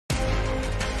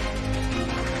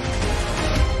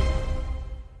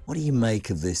what do you make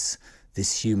of this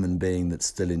human being that's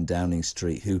still in Downing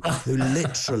Street, who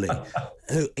literally,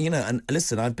 and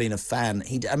listen, I've been a fan.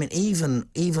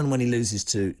 Even when he loses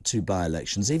two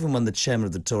by-elections, even when the chairman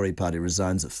of the Tory party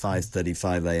resigns at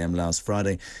 5:35 a.m. last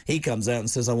Friday, he comes out and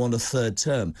says, I want a third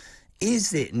term.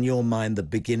 Is it, in your mind, the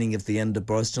beginning of the end of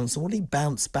Boris Johnson? Will he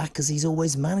bounce back, as he's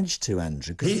always managed to,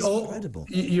 Andrew? Because it's incredible.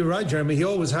 You're right, Jeremy. He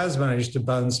always has managed to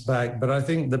bounce back, but I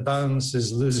think the bounce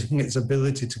is losing its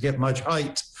ability to get much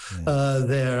height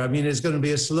there. I mean, it's going to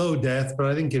be a slow death, but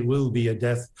I think it will be a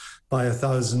death by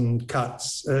 1,000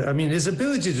 cuts. His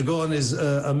ability to go on is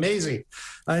amazing.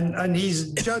 And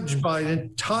he's judged by an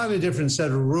entirely different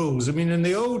set of rules. I mean, in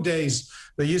the old days,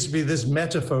 there used to be this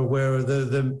metaphor where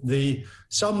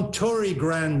some Tory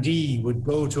grandee would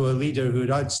go to a leader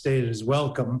who'd outstayed his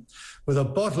welcome with a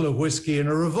bottle of whiskey and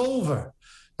a revolver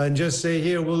and just say,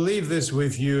 here, we'll leave this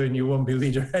with you and you won't be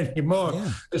leader anymore.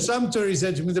 Yeah. Some Tory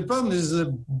said to me, the problem is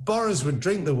that Boris would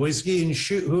drink the whiskey and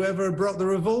shoot whoever brought the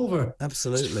revolver.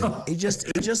 Absolutely. He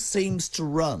just seems to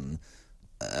run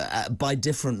by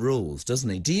different rules, doesn't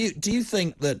he? Do you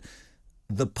think that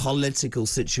the political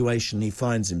situation he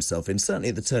finds himself in, certainly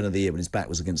at the turn of the year when his back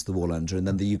was against the wall, Andrew, and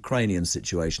then the Ukrainian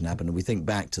situation happened, and we think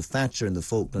back to Thatcher and the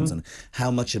Falklands and how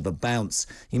much of a bounce.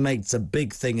 He makes a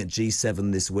big thing at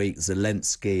G7 this week,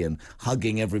 Zelensky, and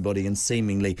hugging everybody and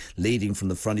seemingly leading from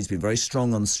the front. He's been very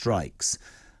strong on strikes.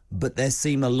 But there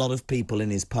seem a lot of people in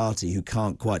his party who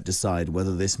can't quite decide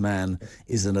whether this man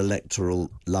is an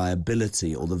electoral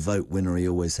liability or the vote winner he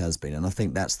always has been. And I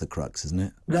think that's the crux, isn't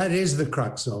it? That is the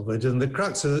crux of it. And the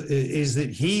crux is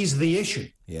that he's the issue.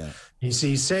 Yeah. You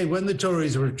see, say when the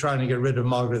Tories were trying to get rid of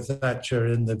Margaret Thatcher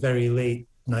in the very late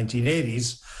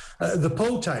 1980s, the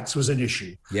poll tax was an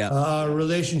issue. Yeah. Our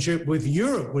relationship with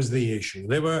Europe was the issue.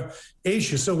 There were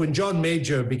issues. So when John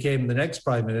Major became the next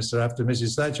Prime Minister after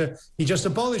Mrs. Thatcher, he just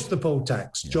abolished the poll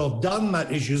tax. Yeah. Job done,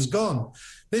 that issue's gone.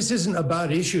 This isn't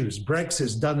about issues.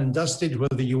 Brexit's done and dusted,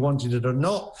 whether you wanted it or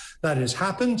not. That has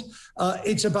happened.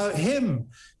 It's about him.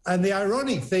 And the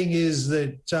ironic thing is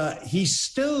that he's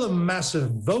still a massive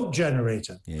vote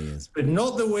generator, yeah, he is. But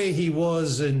not the way he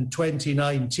was in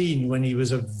 2019 when he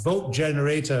was a vote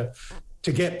generator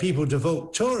to get people to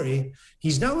vote Tory.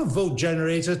 He's now a vote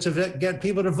generator to get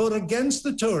people to vote against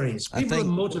the Tories. People are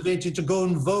motivated to go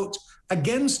and vote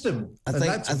against him. I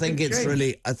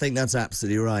think that's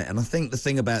absolutely right. And I think the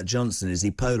thing about Johnson is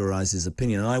he polarizes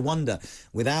opinion. And I wonder,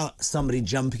 without somebody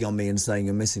jumping on me and saying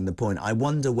you're missing the point, I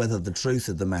wonder whether the truth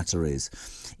of the matter is,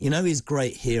 his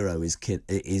great hero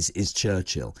is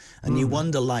Churchill. And you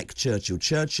wonder, like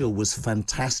Churchill was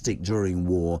fantastic during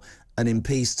war. And in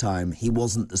peacetime, he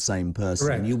wasn't the same person.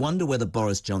 Correct. And you wonder whether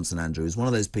Boris Johnson, Andrew, is one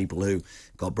of those people who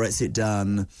got Brexit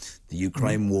done, the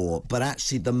Ukraine war, but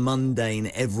actually the mundane,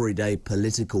 everyday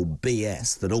political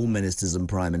BS that all ministers and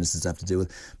prime ministers have to deal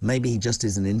with, maybe he just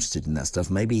isn't interested in that stuff.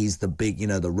 Maybe he's the big,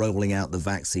 the rolling out the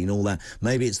vaccine, all that.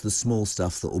 Maybe it's the small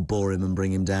stuff that will bore him and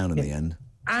bring him down in the end.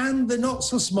 And the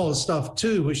not-so-small stuff,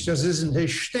 too, which just isn't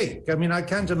his shtick. I mean, I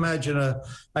can't imagine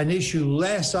an issue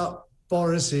less up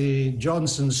Boris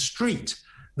Johnson's street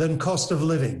than cost of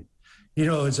living.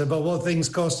 It's about what things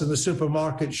cost in the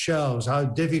supermarket shelves, how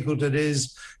difficult it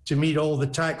is to meet all the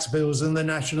tax bills and the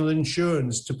national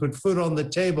insurance, to put food on the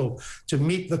table, to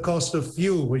meet the cost of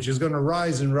fuel, which is going to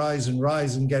rise and rise and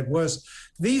rise and get worse.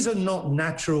 These are not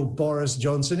natural Boris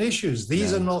Johnson issues.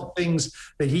 These are not things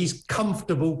that he's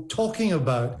comfortable talking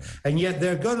about. And yet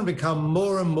they're going to become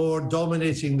more and more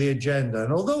dominating the agenda.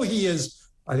 And although he is,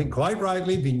 I think quite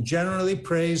rightly, being generally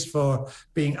praised for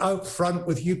being out front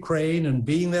with Ukraine and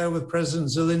being there with President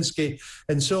Zelensky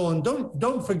and so on.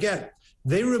 Don't forget,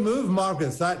 they removed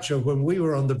Margaret Thatcher when we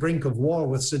were on the brink of war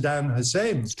with Saddam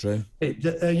Hussein. It's true.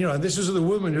 This was the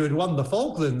woman who had won the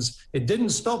Falklands. It didn't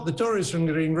stop the Tories from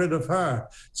getting rid of her.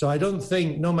 So I don't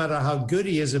think, no matter how good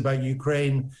he is about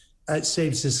Ukraine, it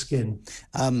saves his skin.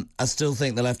 I still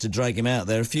think they'll have to drag him out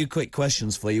there. A few quick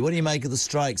questions for you. What do you make of the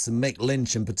strikes and Mick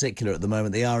Lynch in particular at the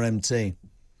moment, the RMT?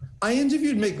 I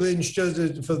interviewed Mick Lynch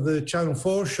just for the Channel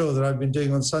 4 show that I've been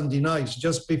doing on Sunday nights,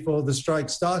 just before the strike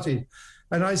started.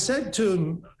 And I said to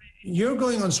him, you're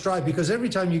going on strike because every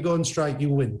time you go on strike, you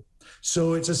win.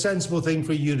 So it's a sensible thing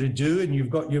for you to do, and you've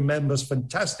got your members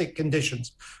fantastic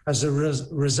conditions as a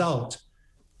result.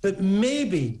 But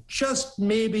maybe, just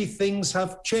maybe, things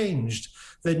have changed.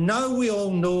 That now we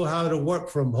all know how to work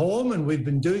from home, and we've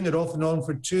been doing it off and on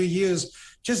for 2 years.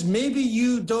 Just maybe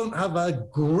you don't have a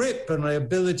grip and an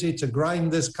ability to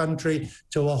grind this country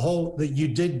to a halt that you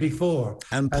did before.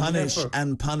 And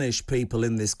punish people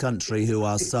in this country who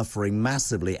are suffering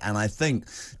massively. And I think,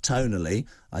 tonally,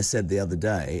 I said the other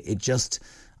day,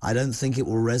 I don't think it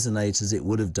will resonate as it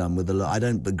would have done with a lot. I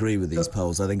don't agree with these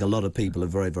polls. I think a lot of people are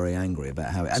very, very angry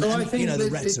about how it. I think the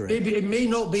rhetoric. It may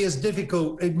not be as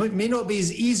difficult. It may not be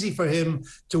as easy for him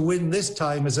to win this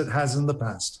time as it has in the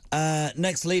past.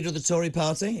 Next leader of the Tory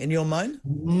party, in your mind?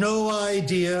 No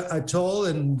idea at all.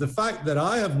 And the fact that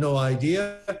I have no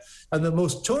idea, and that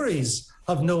most Tories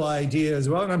have no idea as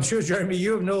well. And I'm sure, Jeremy,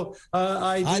 you have no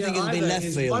idea. I think it'll be left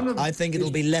field. I think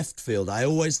it'll be left field. I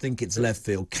always think it's left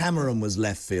field. Cameron was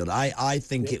left field. I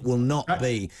think it will not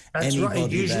be That's anybody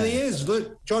right. It usually there. is.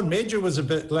 Look, John Major was a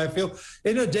bit left field.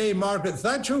 In a day, Margaret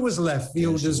Thatcher was left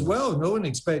field as well. No one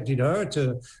expected her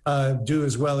to do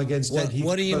as well against Ed Heath.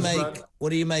 What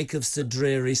do you make of Sir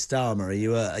Dreary Starmer?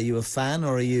 Are you a fan,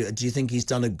 or do you think he's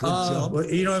done a good job? Well,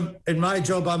 you know, in my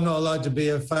job, I'm not allowed to be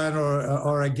a fan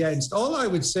or against. All I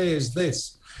would say is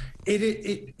this: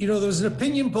 you know, there was an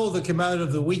opinion poll that came out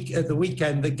of the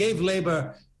weekend that gave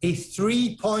Labour a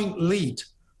 3-point lead.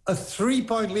 A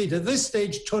 3-point lead. At this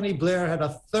stage, Tony Blair had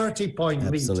a 30-point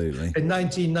lead in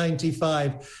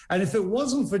 1995. And if it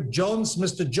wasn't for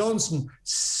Mr. Johnson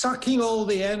sucking all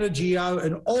the energy out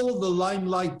and all the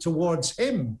limelight towards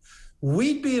him,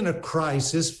 we'd be in a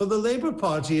crisis for the Labour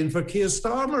Party and for Keir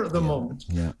Starmer at the moment.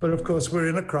 Yeah. But of course, we're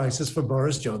in a crisis for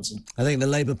Boris Johnson. I think the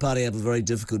Labour Party have a very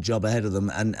difficult job ahead of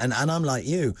them. And I'm like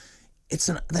you.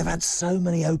 They've had so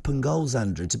many open goals,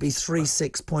 Andrew, to be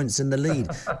 3-6 points in the lead.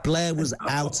 Blair was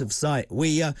out of sight.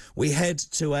 We head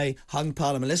to a hung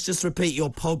parliament. Let's just repeat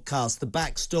your podcast, the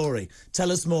backstory.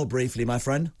 Tell us more briefly, my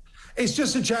friend. It's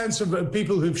just a chance of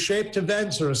people who've shaped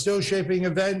events or are still shaping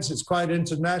events. It's quite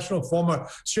international. Former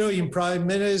Australian Prime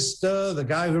Minister, the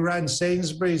guy who ran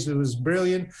Sainsbury's, who was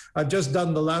brilliant. I've just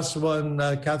done the last one,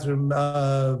 Catherine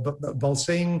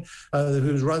Balsing,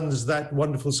 who runs that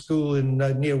wonderful school in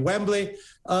near Wembley.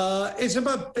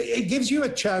 It gives you a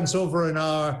chance over an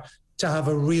hour to have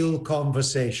a real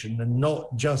conversation and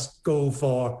not just go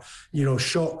for, you know,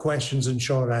 short questions and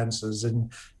short answers.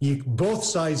 And both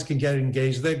sides can get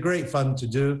engaged. They're great fun to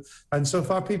do. And so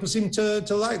far, people seem to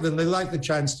like them. They like the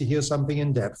chance to hear something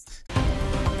in depth.